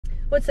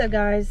What's up,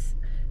 guys?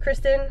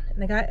 Kristen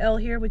and I got Elle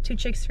here with Two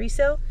Chicks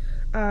Resale.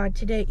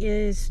 Today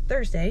is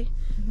Thursday,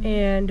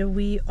 and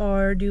we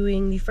are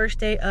doing the first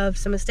day of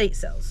some estate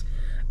sales.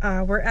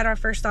 We're at our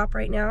first stop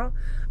right now.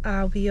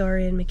 We are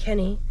in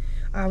McKinney.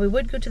 We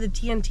would go to the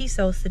TNT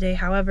sales today,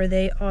 however,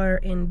 they are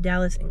in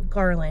Dallas and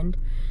Garland.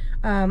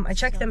 I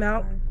checked them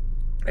out.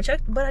 I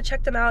checked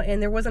them out,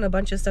 and there wasn't a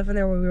bunch of stuff in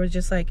there where we were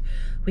just like,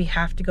 we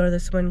have to go to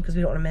this one because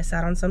we don't want to miss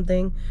out on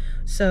something.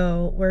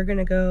 So we're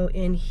gonna go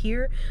in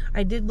here.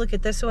 I did look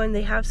at this one.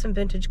 They have some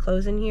vintage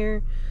clothes in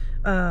here,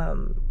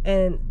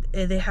 and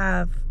they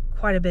have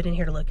quite a bit in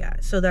here to look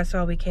at. So that's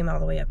why we came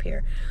all the way up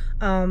here.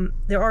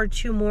 There are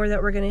two more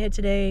that we're gonna hit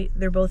today.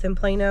 They're both in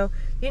Plano.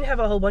 They didn't have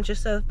a whole bunch of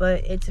stuff,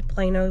 but it's in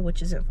Plano,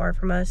 which isn't far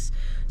from us.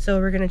 So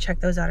we're gonna check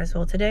those out as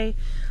well today.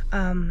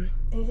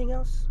 Anything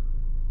else?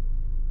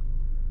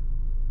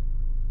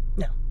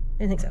 No,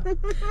 I didn't think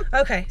so.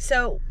 Okay,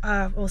 so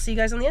we'll see you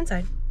guys on the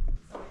inside.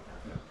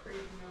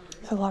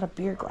 There's a lot of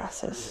beer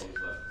glasses.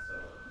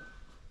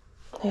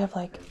 They have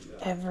like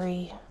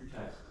every...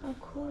 Oh,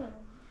 cool.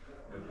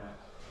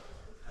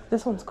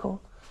 This one's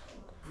cool.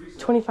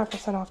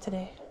 25% off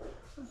today.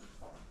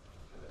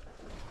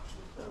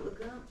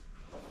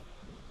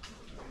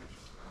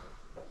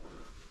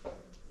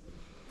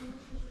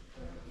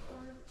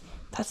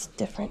 That's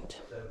different.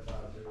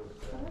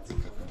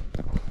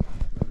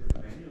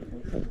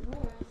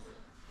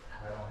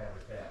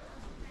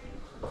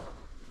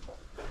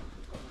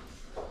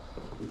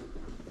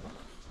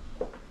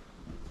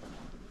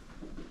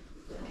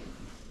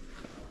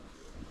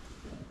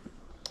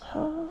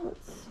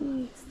 Let's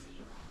see.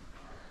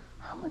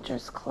 How much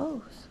is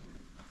clothes?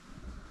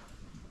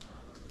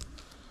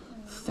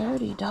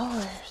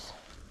 $30.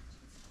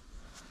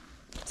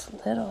 It's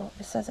little.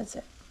 It says it's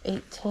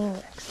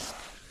 18X.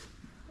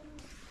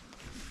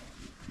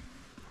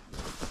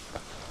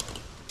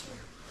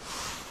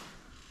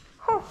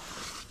 Huh.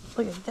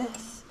 Look at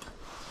this.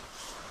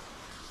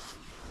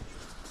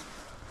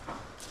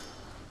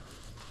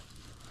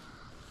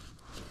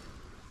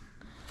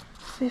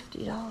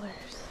 $50.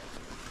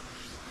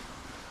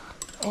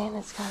 And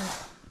it's got a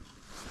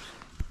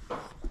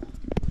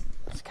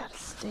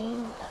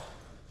stain.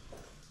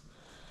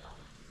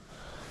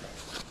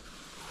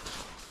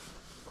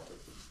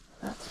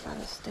 That's got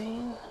a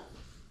stain.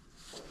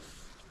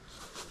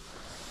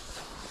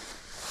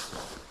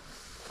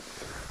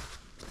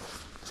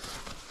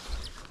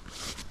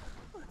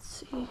 Let's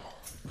see.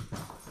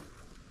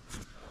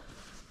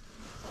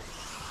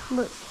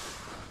 Look.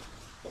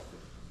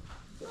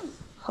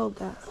 Hold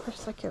that for a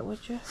second,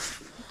 would you?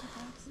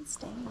 It's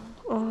stained.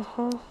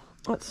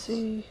 Let's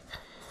see.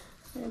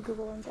 You're gonna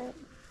Google it?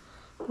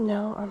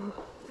 No,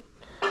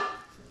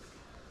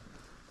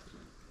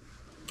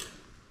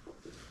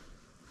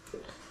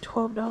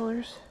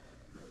 $12.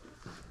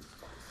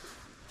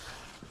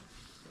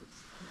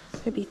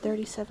 Maybe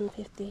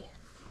 $37.50.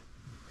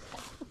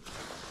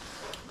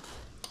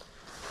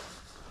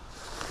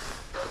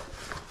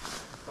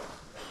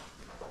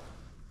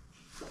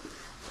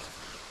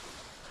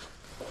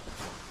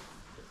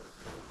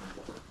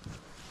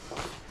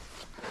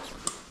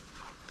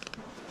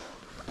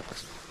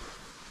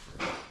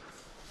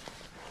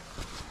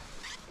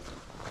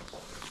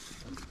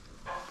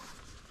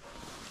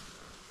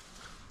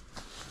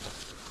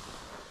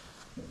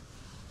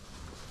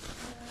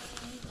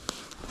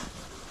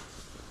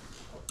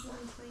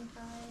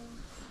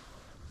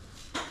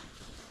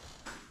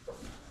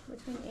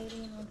 Between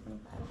 80 and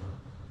 125.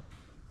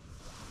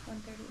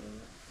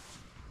 138.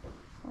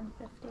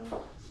 150.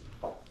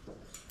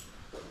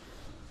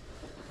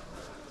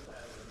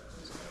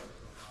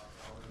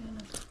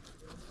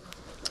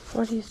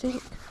 What do you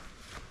think? If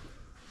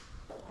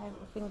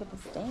we can get the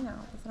stain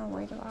out, that's what I'm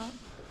worried about.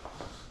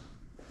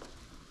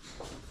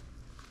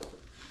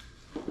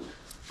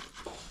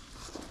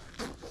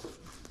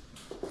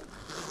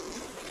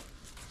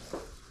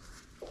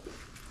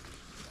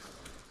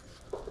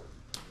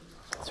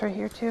 It's right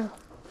here too.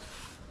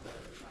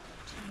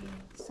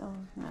 So,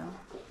 no. I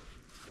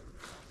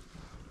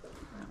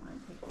don't want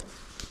to take this.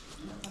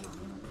 I don't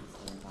want to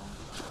take this.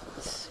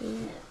 Let's see.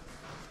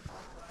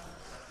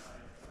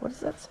 What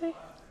does that say?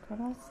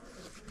 Girdles?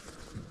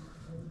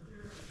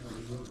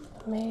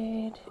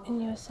 Made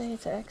in USA.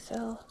 It's an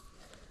XL.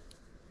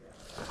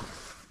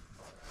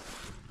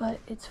 But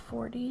it's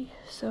 40,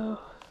 so...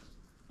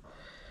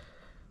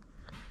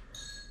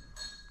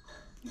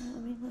 Yeah,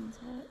 let me lens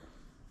it.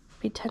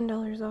 Be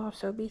 $10 off,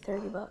 so it'd be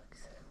 $30.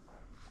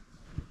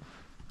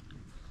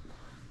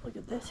 Look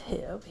at this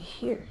hit over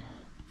here.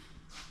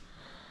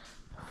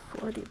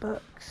 $40.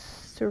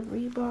 It's a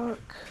Reebok.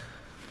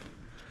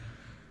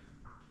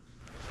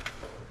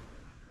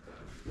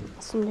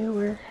 It's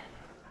newer.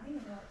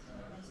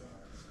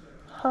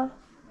 Huh?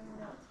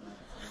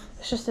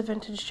 It's just a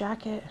vintage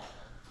jacket.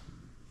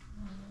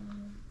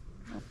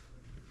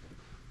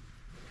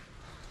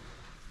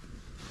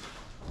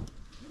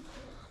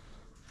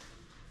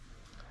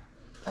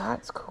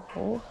 That's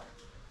cool.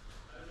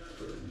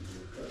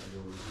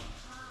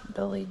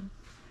 Billy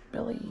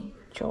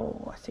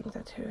Joel, I think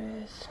that's who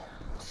it is.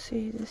 Let's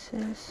see, this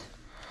is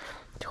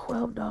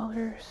 $12.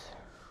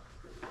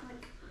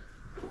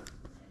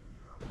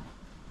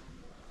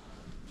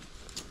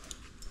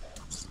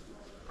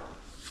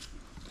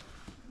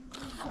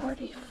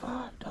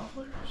 $45.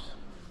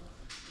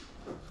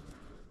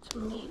 It's a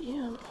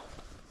medium.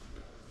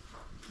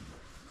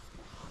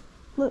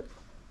 Look.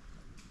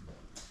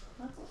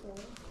 Do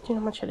you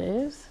know how much it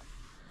is?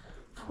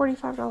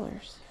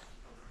 $45.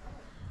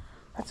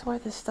 That's why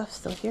this stuff's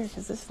still here,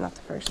 because this is not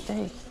the first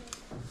day.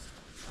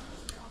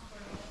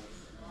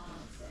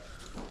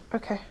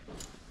 Okay.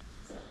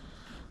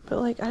 But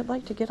like, I'd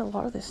like to get a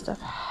lot of this stuff.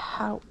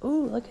 How?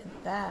 Ooh, look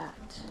at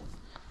that.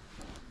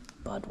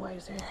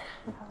 Budweiser.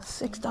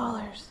 $6.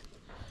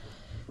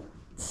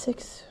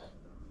 $6.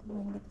 You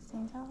want to get the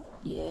stains out?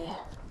 Yeah.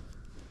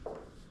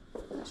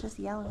 It's just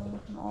yellowing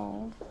from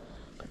old.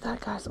 But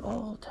that guy's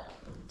old.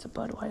 It's a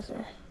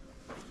Budweiser.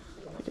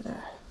 Look at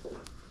that.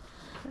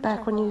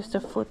 Back when you used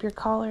to flip your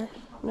collar.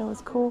 You know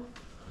what's cool?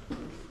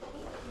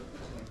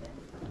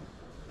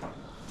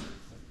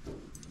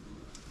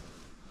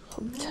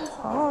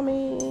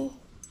 Tommy.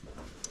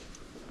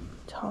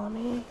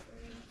 Tommy.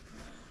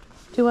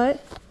 Do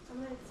what?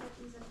 I'm gonna set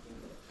these up here.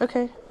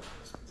 Okay.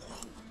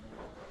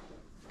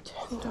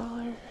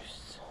 $10.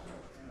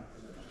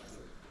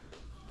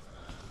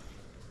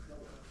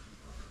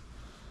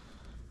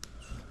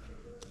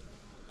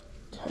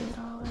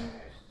 $10.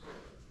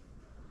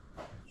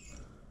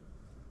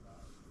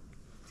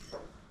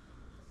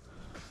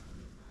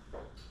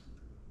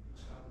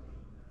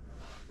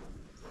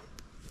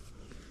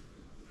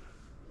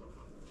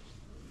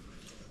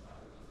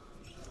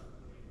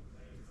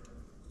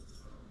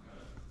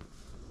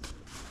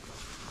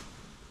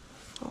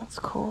 That's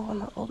cool on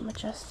the old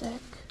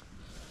Majestic.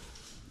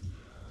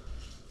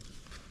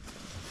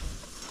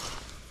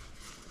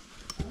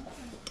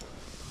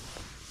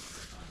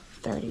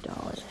 $30.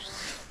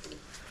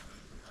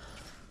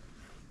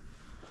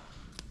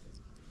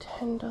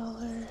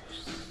 $10.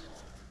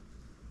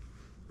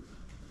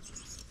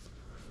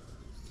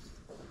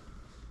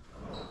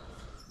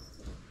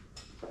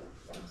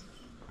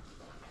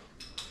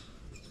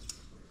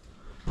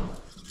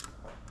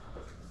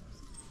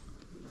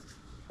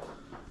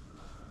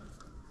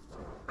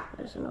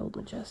 There's an old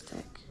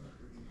Majestic.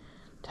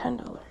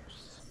 $10.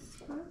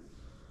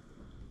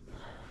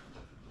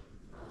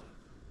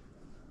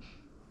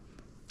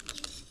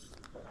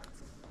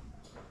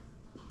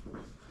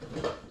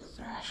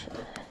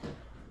 Thrasher.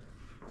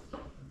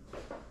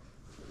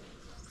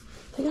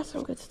 They got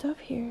some good stuff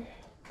here,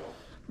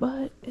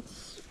 but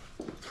it's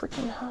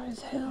freaking high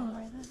as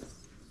hell.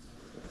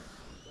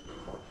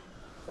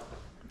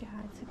 Yeah,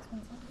 it's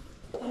expensive.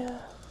 Yeah.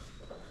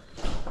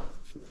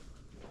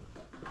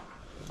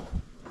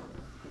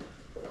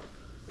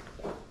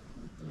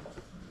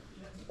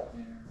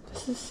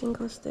 This is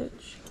single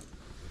stitch.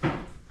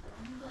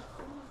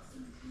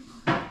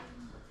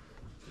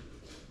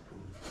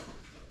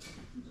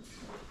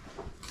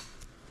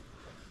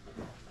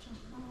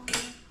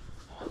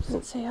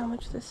 Doesn't say how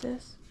much this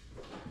is.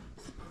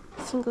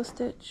 Single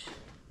stitch.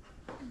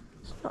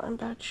 It's not in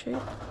bad shape.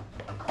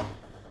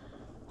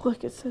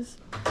 Look, it says,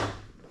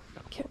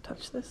 can't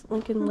touch this,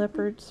 Lincoln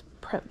Leopard's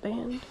prep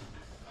band.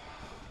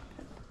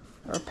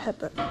 Or pep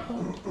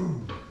band.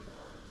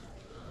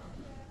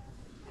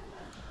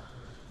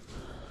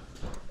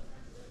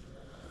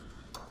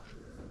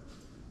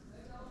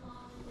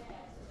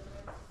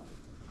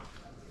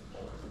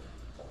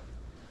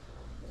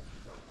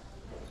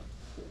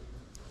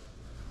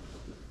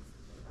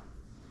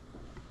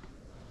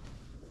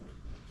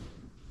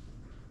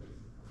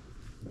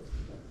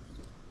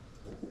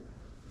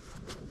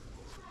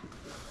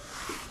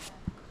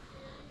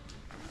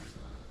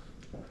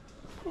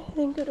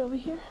 Anything good over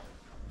here?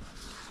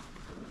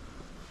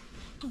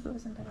 If it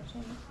was in better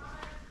shape.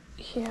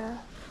 Yeah.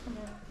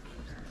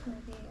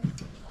 Maybe.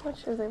 How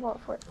much do they want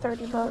for it?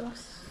 $30.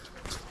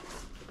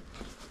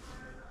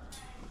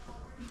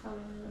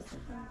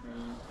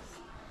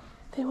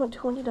 They want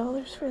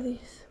 $20 for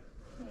these.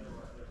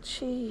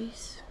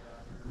 Jeez.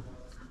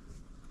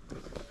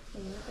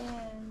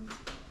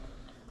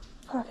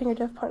 Five finger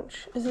death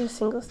punch. Is it a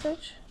single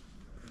stitch?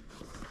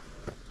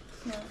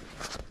 No.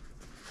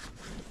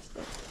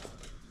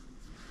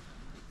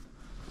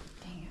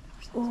 Dang it.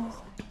 Ooh.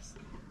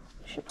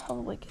 You should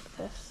probably get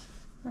this.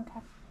 Okay.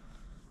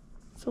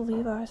 It's a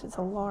Levi's. It's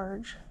a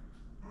large.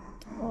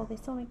 Well, they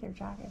still make their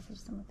jackets. They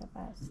just don't make the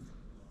best.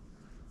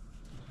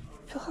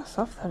 Feel how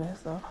soft that is,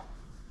 though.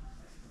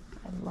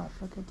 I love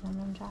a good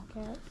denim jacket.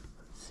 Let's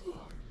see.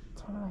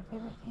 It's one of my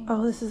favorite things.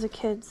 Oh, this is a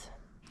kid's.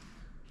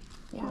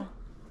 Yeah.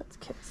 That's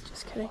kids.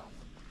 Just kidding.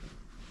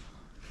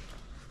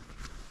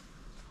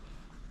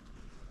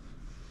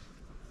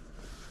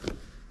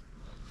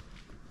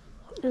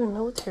 Do a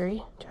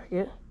military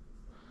jacket.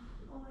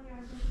 Oh my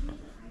god, there's these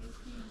ice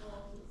cream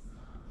bowls.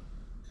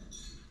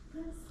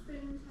 The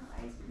spoons have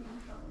ice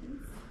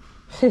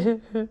cream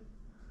cones.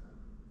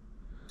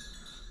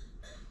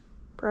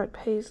 Brad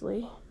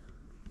Paisley.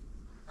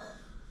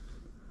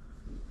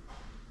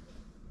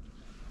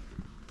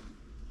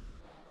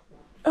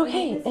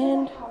 Okay,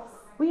 and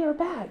We are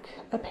back.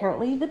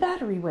 Apparently the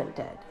battery went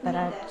dead that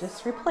I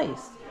just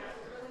replaced.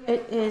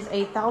 It is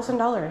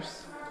 $1,000.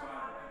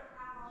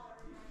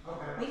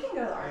 We can go to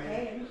the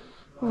arcade.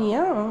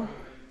 Yeah.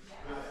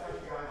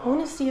 I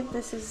want to see if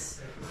this is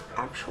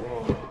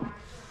actual.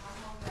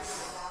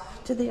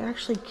 Did they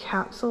actually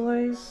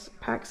capsulize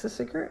packs of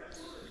cigarettes?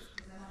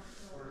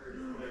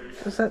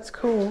 Because that's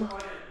cool.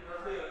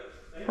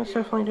 That's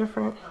definitely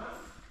different.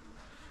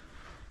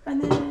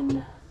 And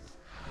then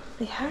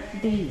they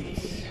have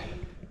these.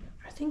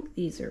 I think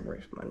these are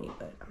worth money,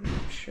 but I'm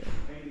not sure.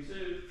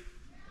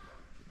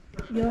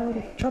 Y'all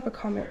drop a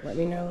comment, let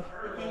me know.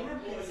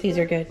 These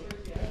are good.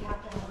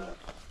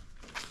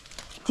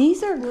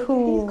 These are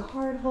cool. These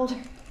card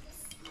holders.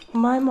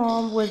 My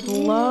mom would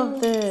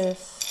love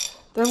this.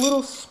 They're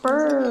little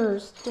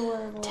spurs.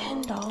 Adorable.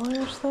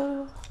 $10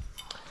 though.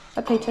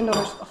 I pay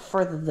 $10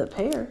 for the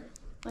pair.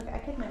 Like I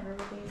could never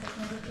with these.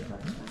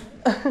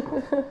 I can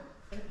never do it.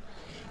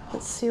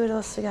 Let's see what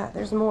else we got.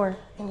 There's more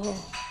in here.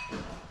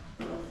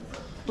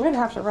 I'm gonna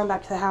have to run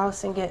back to the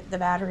house and get the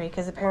battery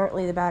because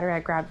apparently the battery I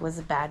grabbed was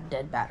a bad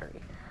dead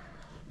battery.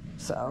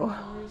 So,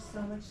 There's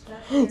so much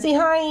stuff here. say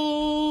hi.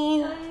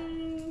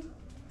 Cute.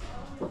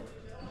 Look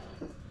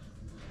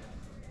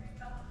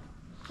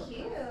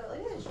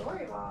at the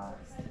jewelry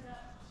box.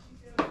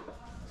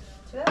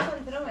 So that's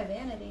one fit on my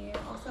vanity.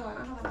 Also, I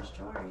don't have that much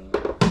jewelry.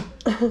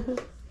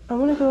 I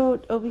want to go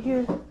over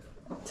here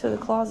to the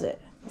closet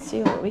and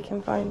see what we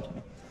can find.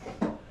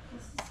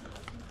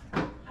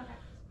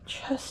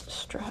 Chest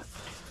strap.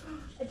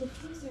 A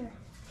diffuser.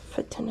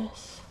 Foot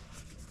tennis.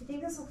 You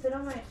think this will fit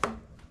on my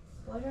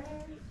blow dryer?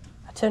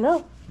 I don't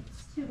know.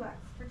 It's $2.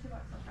 For $2, I'll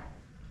try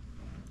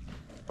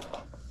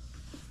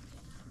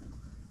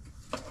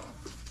it.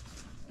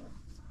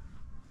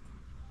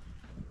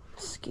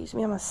 Excuse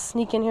me, I'm gonna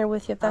sneak in here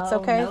with you if that's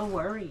okay. No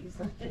worries.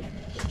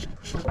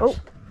 Oh.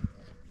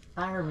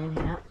 Fireman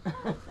hat.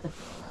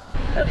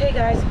 Okay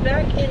guys,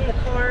 back in the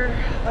car.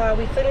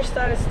 We finished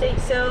that estate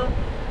sale.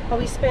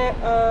 We spent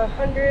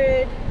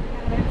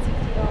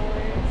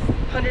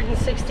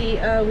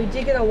 $160. We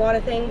did get a lot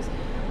of things.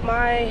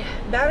 My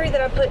battery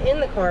that I put in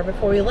the car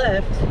before we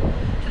left to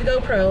the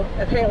GoPro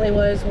apparently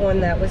was one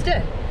that was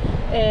dead.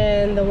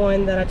 And the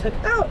one that I took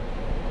out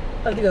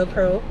of the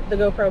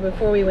GoPro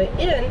before we went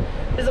in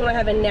is the one I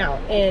have in now,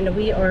 and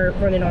we are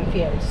running on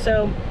fumes.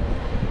 So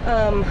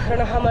I don't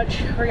know how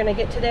much we're gonna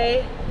get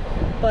today,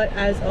 but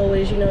as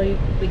always, you know,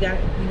 we got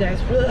you guys.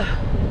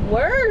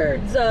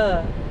 Words.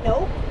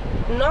 Nope,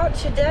 not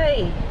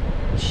today.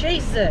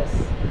 Jesus.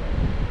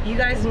 You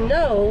guys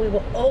know we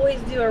will always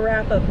do a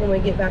wrap up when we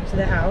get back to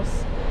the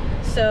house.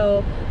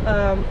 So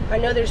I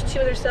know there's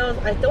 2 other sales.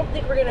 I don't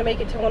think we're gonna make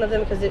it to one of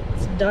them because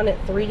it's done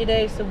at 3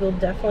 today, so we'll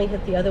definitely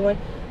hit the other one.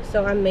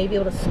 So I may be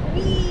able to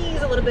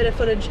squeeze a little bit of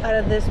footage out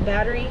of this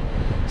battery.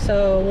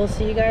 So we'll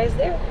see you guys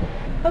there.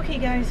 Okay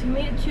guys, we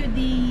made it to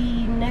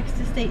the next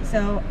estate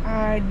sale.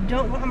 I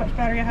don't know how much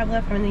battery I have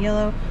left. I'm in the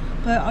yellow,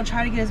 but I'll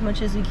try to get as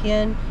much as we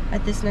can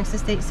at this next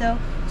estate sale.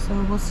 So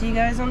we'll see you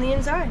guys on the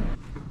inside.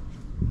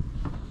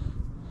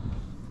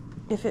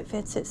 If it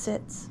fits, it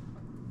sits.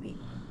 Wait.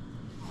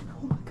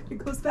 Oh my god, it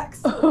goes back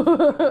so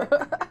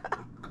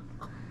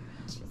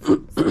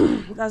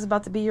That was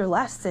about to be your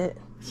last sit.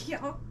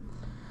 Yeah.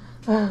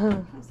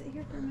 I'll sit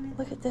here for a minute.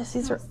 Look at this.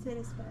 These are Sit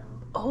as well.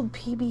 old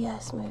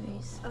PBS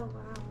movies. Oh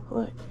wow.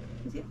 Look,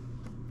 Is it?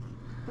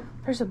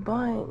 there's a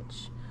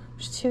bunch.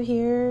 There's 2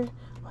 here.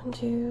 1,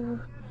 2.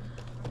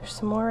 There's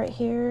some more right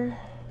here.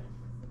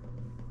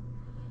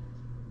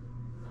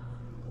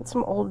 And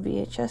some old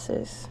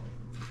VHSs.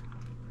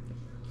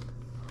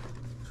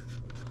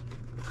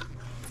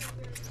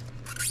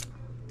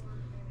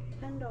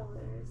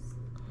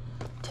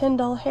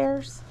 $10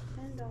 hairs.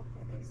 $10.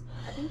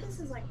 I think this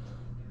is like.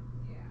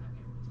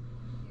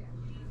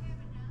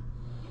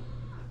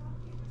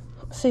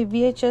 See,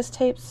 VHS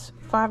tapes,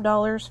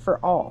 $5 for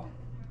all.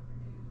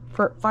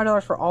 For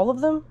 $5 for all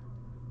of them,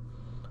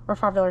 or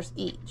 $5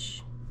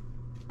 each.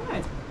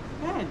 Good.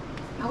 Good.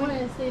 I want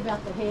to see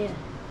about the head.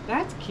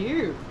 That's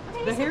cute.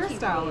 The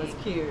hairstyle is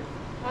cute.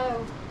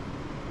 Oh.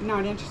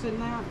 Not interested in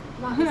that?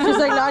 She's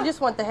like, no, I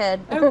just want the head.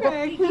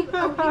 Okay. You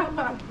don't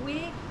want a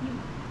wig?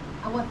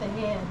 I want the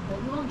head, but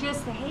You want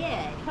just the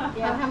head?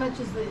 yeah, how much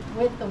is the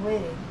with the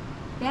wig?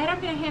 That I'm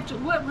gonna have to.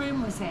 What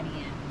room was that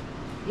in?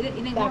 It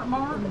ain't Back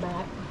marked. in the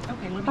back.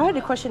 Okay, let me. I had a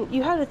look. question.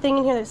 You had a thing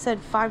in here that said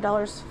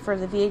 $5 for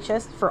the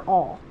VHS for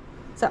all.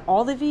 Is that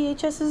all the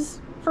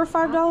VHSs for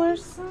 $5?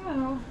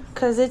 So,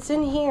 Because it's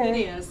in here. It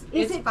is. Is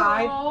It's it for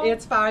 5. all?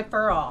 It's 5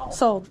 for all.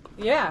 Sold.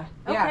 Yeah.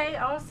 Yeah. okay,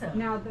 awesome.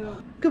 Now the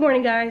Good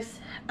morning, guys.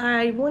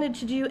 I wanted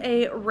to do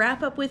a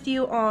wrap up with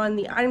you on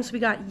the items we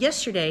got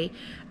yesterday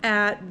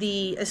at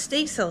the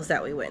estate sales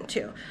that we went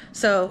to.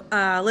 So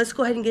let's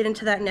go ahead and get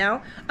into that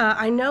now.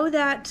 I know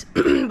that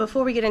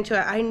before we get into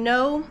it, I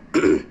know,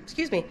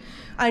 excuse me,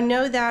 I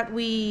know that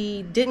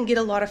we didn't get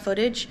a lot of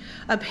footage.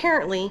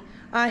 Apparently,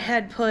 I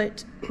had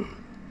put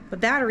a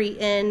battery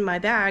in my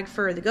bag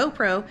for the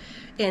GoPro,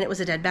 and it was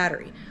a dead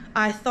battery.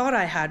 I thought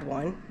I had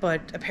one,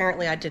 but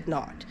apparently I did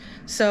not.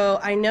 So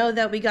I know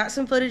that we got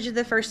some footage of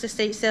the first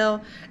estate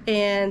sale,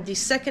 and the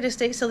second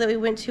estate sale that we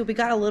went to, we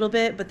got a little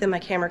bit, but then my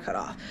camera cut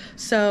off.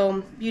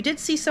 So you did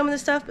see some of the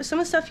stuff, but some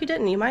of the stuff you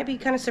didn't. You might be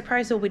kind of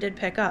surprised what we did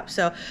pick up.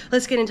 So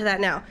let's get into that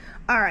now.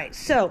 All right,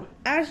 so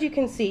as you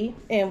can see,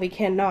 and we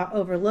cannot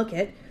overlook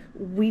it,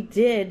 we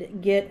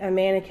did get a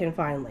mannequin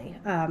finally.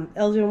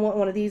 Elle didn't want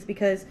one of these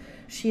because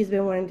she's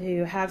been wanting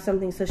to have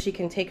something so she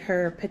can take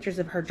her pictures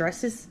of her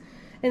dresses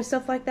and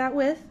stuff like that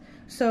with.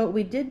 So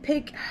we did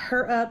pick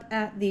her up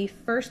at the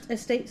first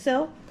estate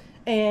sale,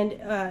 and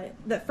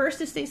the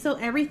first estate sale,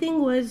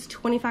 everything was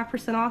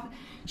 25% off.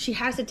 She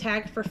has a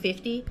tag for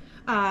 50,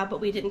 but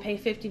we didn't pay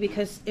 50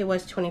 because it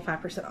was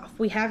 25% off.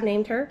 We have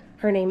named her.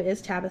 Her name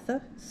is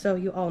Tabitha, so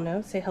you all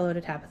know. Say hello to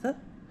Tabitha.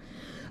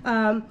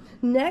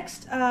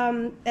 Next,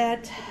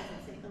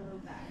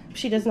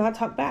 she does not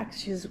talk back.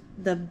 She's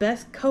the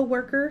best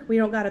co-worker. We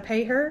don't got to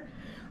pay her.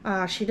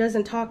 She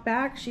doesn't talk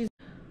back. She's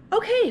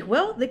okay.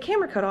 Well, the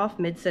camera cut off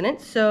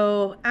mid-sentence.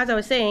 So as I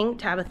was saying,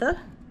 Tabitha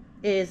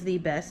is the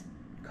best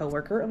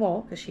co-worker of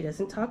all because she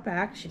doesn't talk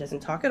back. She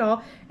doesn't talk at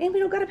all, and we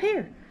don't got to pay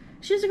her.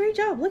 She does a great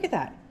job. Look at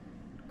that.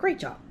 Great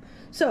job.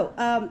 So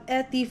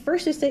at the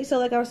first estate sale,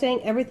 like I was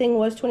saying, everything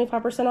was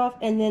 25% off,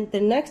 and then the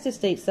next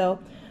estate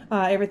sale,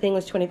 everything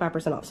was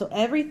 25% off. So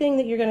everything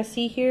that you're going to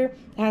see here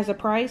has a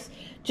price.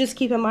 Just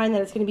keep in mind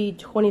that it's going to be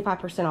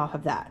 25% off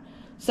of that.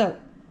 So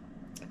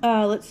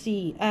let's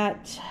see,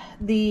 at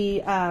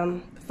the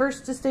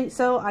first estate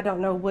sale, I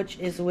don't know which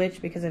is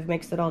which because I've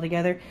mixed it all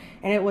together,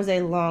 and it was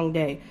a long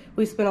day.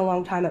 We spent a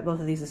long time at both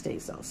of these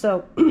estate sales.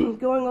 So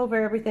going over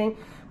everything,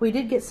 we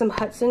did get some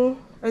Hudson.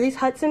 Are these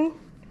Hudson?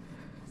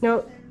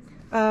 No,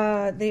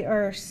 they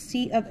are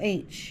C of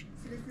H.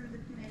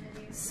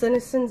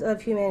 Citizens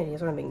of Humanity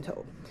is what I'm being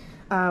told.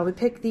 We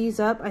picked these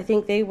up. I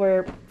think they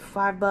were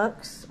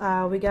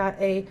 $5. We got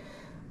a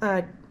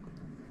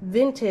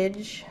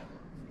vintage.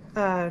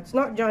 It's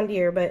not John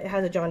Deere, but it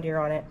has a John Deere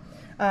on it.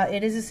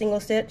 It is a single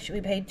stitch.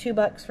 We paid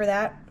 $2 for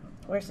that.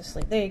 Where's the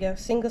sleeve? There you go.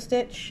 Single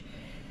stitch.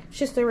 It's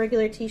just a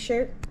regular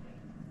t-shirt.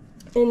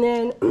 And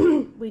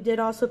then we did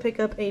also pick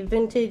up a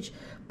vintage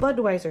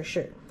Budweiser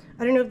shirt.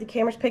 I don't know if the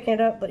camera's picking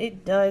it up, but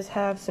it does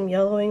have some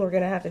yellowing. We're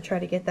going to have to try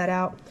to get that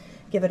out.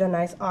 Give it a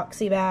nice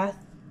oxy bath.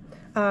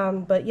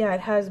 But yeah,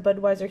 it has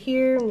Budweiser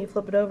here. When you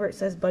flip it over, it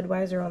says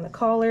Budweiser on the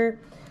collar.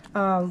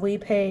 We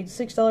paid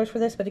 $6 for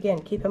this, but again,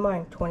 keep in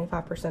mind,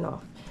 25%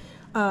 off.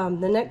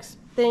 The next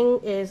thing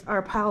is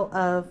our pile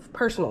of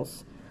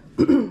personals.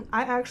 I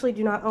actually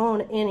do not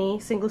own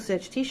any single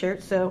stitch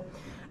t-shirts, so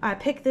I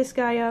picked this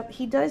guy up.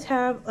 He does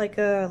have like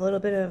a little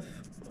bit of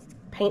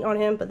paint on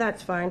him, but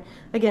that's fine.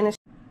 Again, it's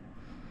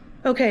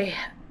okay.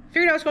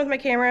 Figured out what's going on with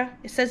my camera.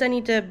 It says I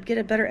need to get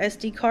a better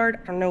SD card.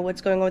 I don't know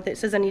what's going on with it. It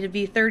says I need a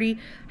V30.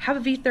 I have a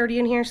V30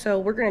 in here, so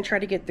we're going to try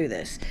to get through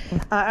this.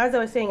 As I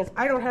was saying,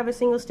 I don't have a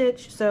single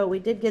stitch, so we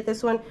did get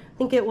this one. I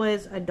think it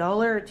was $1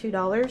 or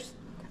 $2.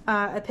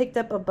 I picked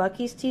up a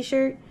Buc-ee's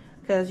t-shirt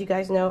because you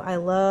guys know I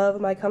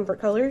love my comfort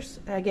colors.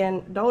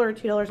 Again, $1 or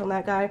 $2 on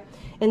that guy.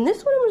 And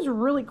this one was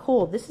really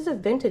cool. This is a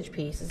vintage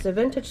piece. It's a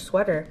vintage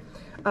sweater.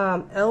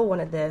 Elle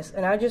wanted this,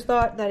 and I just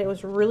thought that it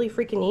was really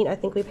freaking neat. I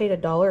think we paid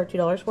 $1 or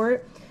 $2 for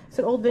it. It's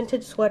an old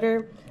vintage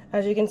sweater.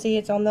 As you can see,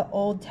 it's on the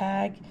old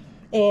tag,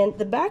 and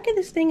the back of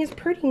this thing is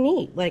pretty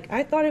neat. Like,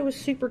 I thought it was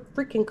super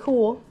freaking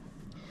cool.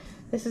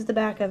 This is the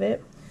back of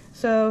it.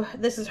 So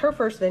this is her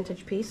first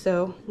vintage piece,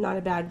 so not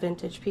a bad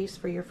vintage piece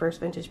for your first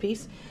vintage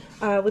piece.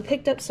 We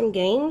picked up some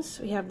games.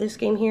 We have this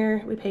game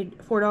here. We paid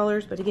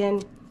 $4, but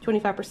again,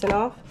 25%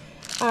 off.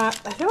 I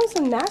found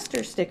some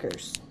master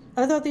stickers.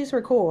 I thought these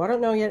were cool. I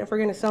don't know yet if we're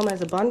going to sell them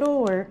as a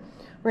bundle or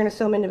we're going to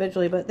sell them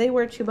individually, but they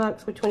were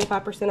 $2 with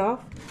 25%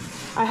 off.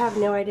 I have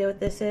no idea what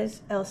this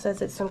is. Elle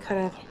says it's some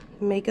kind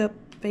of makeup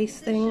face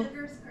thing.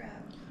 Sugar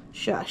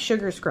scrub.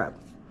 Sugar scrub.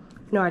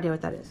 No idea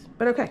what that is,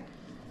 but okay.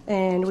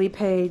 And we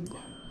paid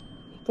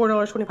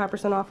 $4,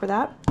 25% off for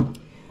that.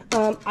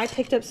 I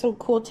picked up some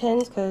cool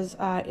tins because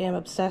I am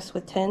obsessed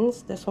with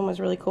tins. This one was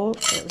really cool.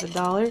 It was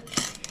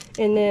 $1.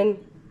 And then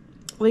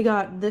we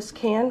got this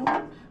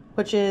can,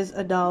 which is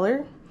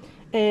 $1.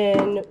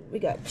 And we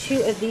got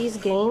 2 of these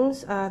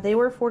games. They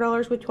were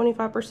 $4 with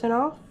 25%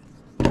 off.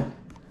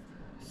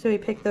 So we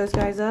picked those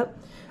guys up.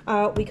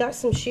 We got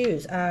some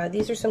shoes.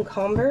 These are some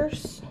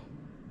Converse.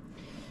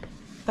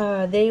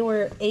 They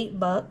were $8,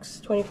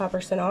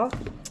 25% off.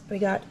 We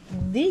got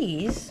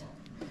these.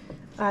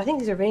 I think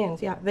these are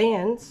Vans. Yeah,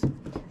 Vans.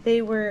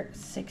 They were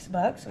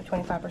 $6 with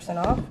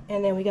 25% off.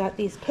 And then we got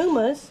these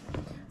Pumas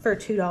for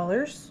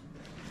 $2.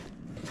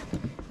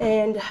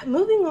 And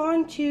moving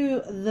on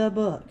to the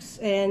books,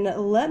 and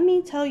let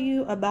me tell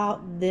you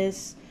about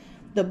this,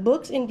 the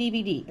books and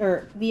DVD,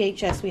 or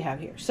VHS we have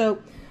here. So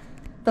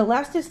the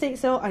last estate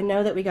sale, I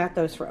know that we got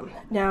those from.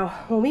 Now,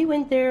 when we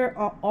went there,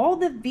 all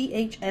the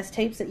VHS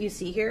tapes that you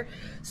see here,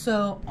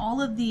 so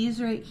all of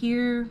these right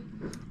here,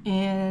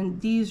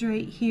 and these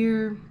right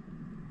here,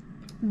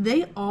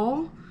 they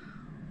all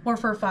were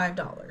for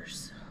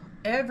 $5.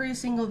 every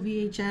single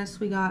VHS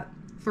we got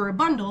for a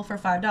bundle for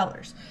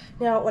 $5.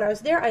 Now, when I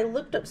was there, I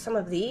looked up some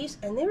of these,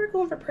 and they were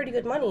going for pretty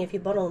good money if you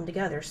bundle them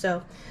together,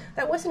 so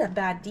that wasn't a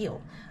bad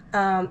deal.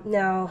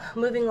 Now,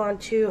 moving on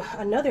to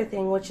another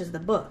thing, which is the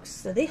books.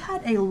 So they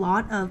had a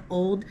lot of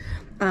old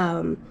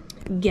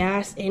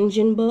gas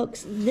engine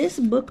books. This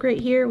book right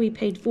here, we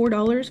paid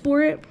 $4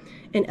 for it,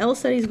 and Elle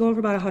said he's going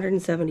for about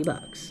 170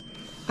 bucks.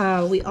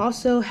 We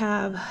also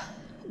have,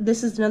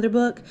 this is another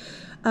book.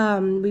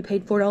 We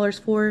paid $4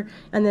 for,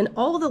 and then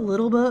all the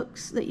little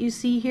books that you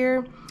see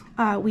here,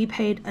 we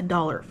paid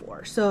 $1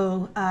 for.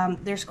 So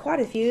there's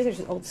quite a few. There's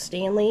an old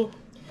Stanley,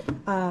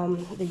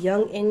 the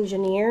Young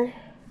Engineer.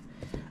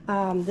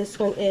 This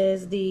one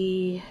is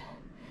the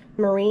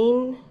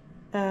Marine,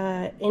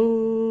 I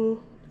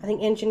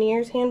think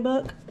Engineer's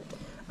Handbook.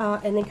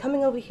 And then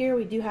coming over here,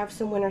 we do have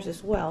some winners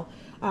as well.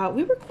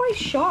 We were quite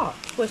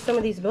shocked with some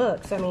of these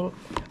books. I mean,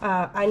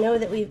 I know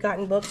that we've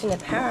gotten books in the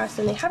past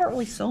and they haven't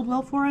really sold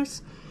well for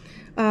us.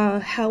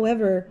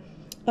 However,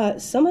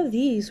 some of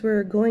these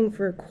were going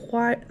for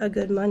quite a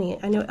good money.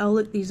 I know Elle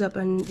looked these up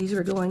and these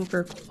were going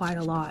for quite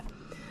a lot.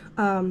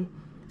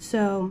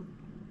 So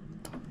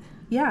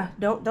yeah,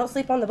 don't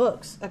sleep on the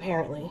books,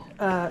 apparently,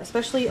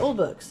 especially old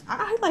books.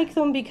 I like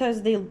them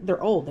because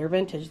they're old, they're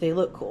vintage, they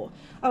look cool.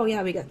 Oh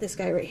yeah, we got this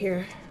guy right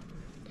here,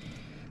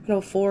 an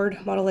old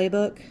Ford Model A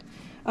book.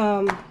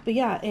 But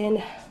yeah,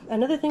 and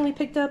another thing we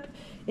picked up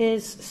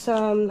is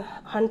some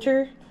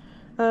Hunter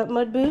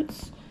mud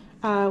boots.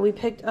 We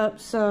picked up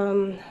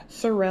some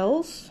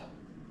Sorels.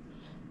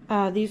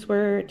 These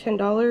were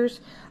 $10.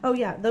 Oh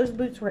yeah, those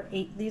boots were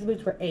 $8. These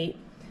boots were $8.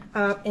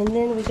 And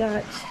then we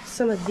got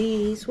some of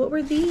these. What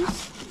were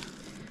these?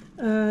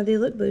 They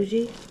look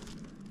bougie.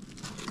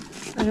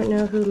 I don't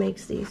know who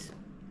makes these.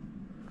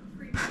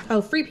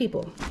 Oh, Free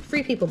People.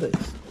 Free People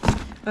boots.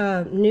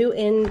 New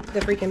in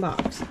the freaking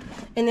box.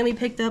 And then we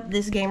picked up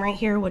this game right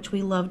here, which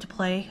we love to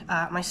play.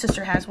 My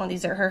sister has one of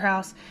these at her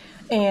house.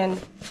 And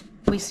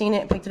we seen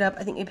it, picked it up.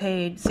 I think we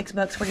paid $6,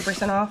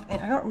 40% off.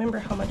 And I don't remember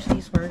how much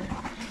these were.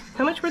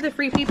 How much were the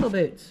Free People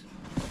boots?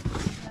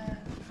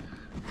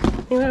 I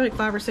think we had like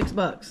 $5 or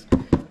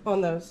 $6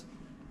 on those.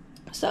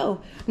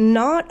 So,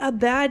 not a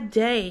bad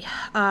day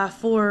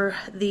for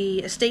the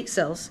estate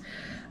sales.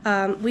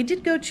 We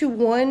did go to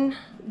one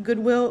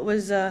Goodwill. It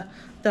was the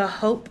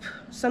Hope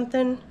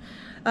something.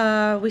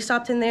 We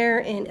stopped in there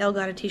and Elle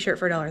got a t-shirt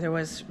for $1. There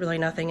was really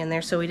nothing in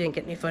there, so we didn't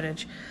get any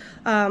footage.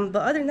 But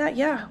other than that,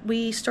 yeah,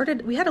 we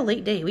had a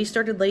late day. We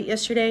started late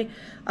yesterday,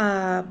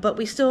 but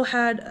we still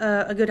had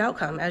a good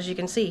outcome, as you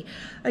can see.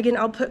 Again,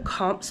 I'll put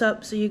comps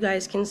up so you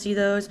guys can see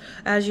those.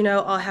 As you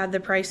know, I'll have the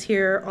price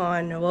here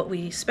on what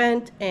we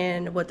spent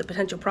and what the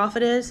potential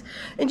profit is.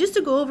 And just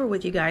to go over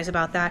with you guys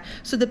about that,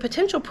 so the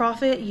potential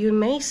profit, you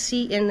may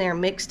see in there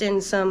mixed in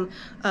some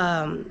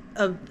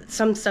of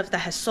some stuff that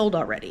has sold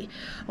already.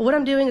 What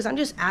I'm doing is I'm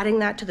just adding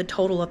that to the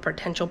total of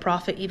potential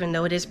profit, even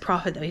though it is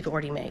profit that we've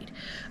already made.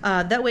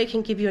 That way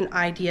can give you an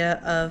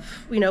idea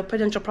of, you know,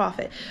 potential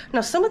profit.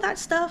 Now, some of that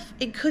stuff,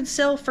 it could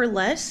sell for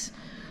less.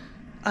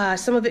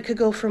 Some of it could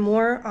go for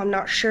more, I'm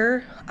not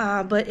sure.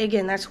 But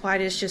again, that's why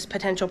it is just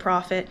potential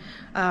profit.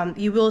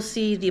 You will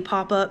see the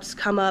pop-ups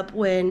come up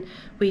when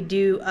we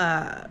do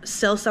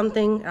sell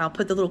something. I'll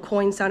put the little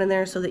coin sound in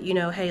there so that you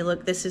know, hey,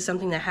 look, this is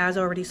something that has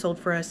already sold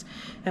for us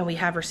and we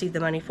have received the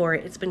money for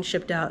it. It's been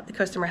shipped out, the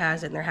customer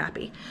has it, and they're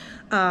happy.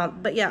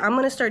 But yeah, I'm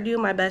gonna start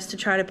doing my best to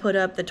try to put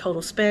up the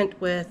total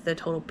spent with the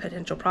total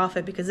potential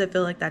profit because I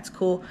feel like that's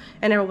cool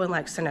and everyone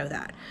likes to know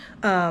that.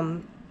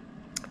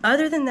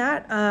 Other than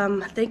that,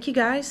 thank you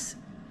guys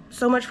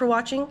so much for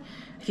watching.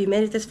 If you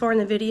made it this far in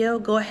the video,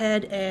 go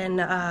ahead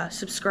and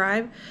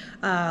subscribe,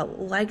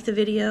 like the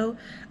video.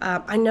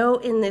 I know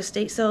in the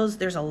estate sales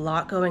there's a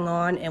lot going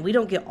on and we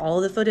don't get all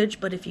of the footage,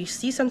 but if you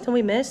see something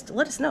we missed,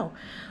 let us know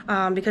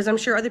because I'm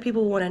sure other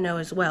people want to know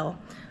as well.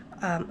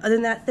 Other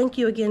than that, thank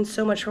you again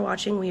so much for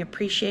watching. We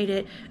appreciate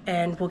it,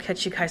 and we'll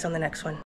catch you guys on the next one.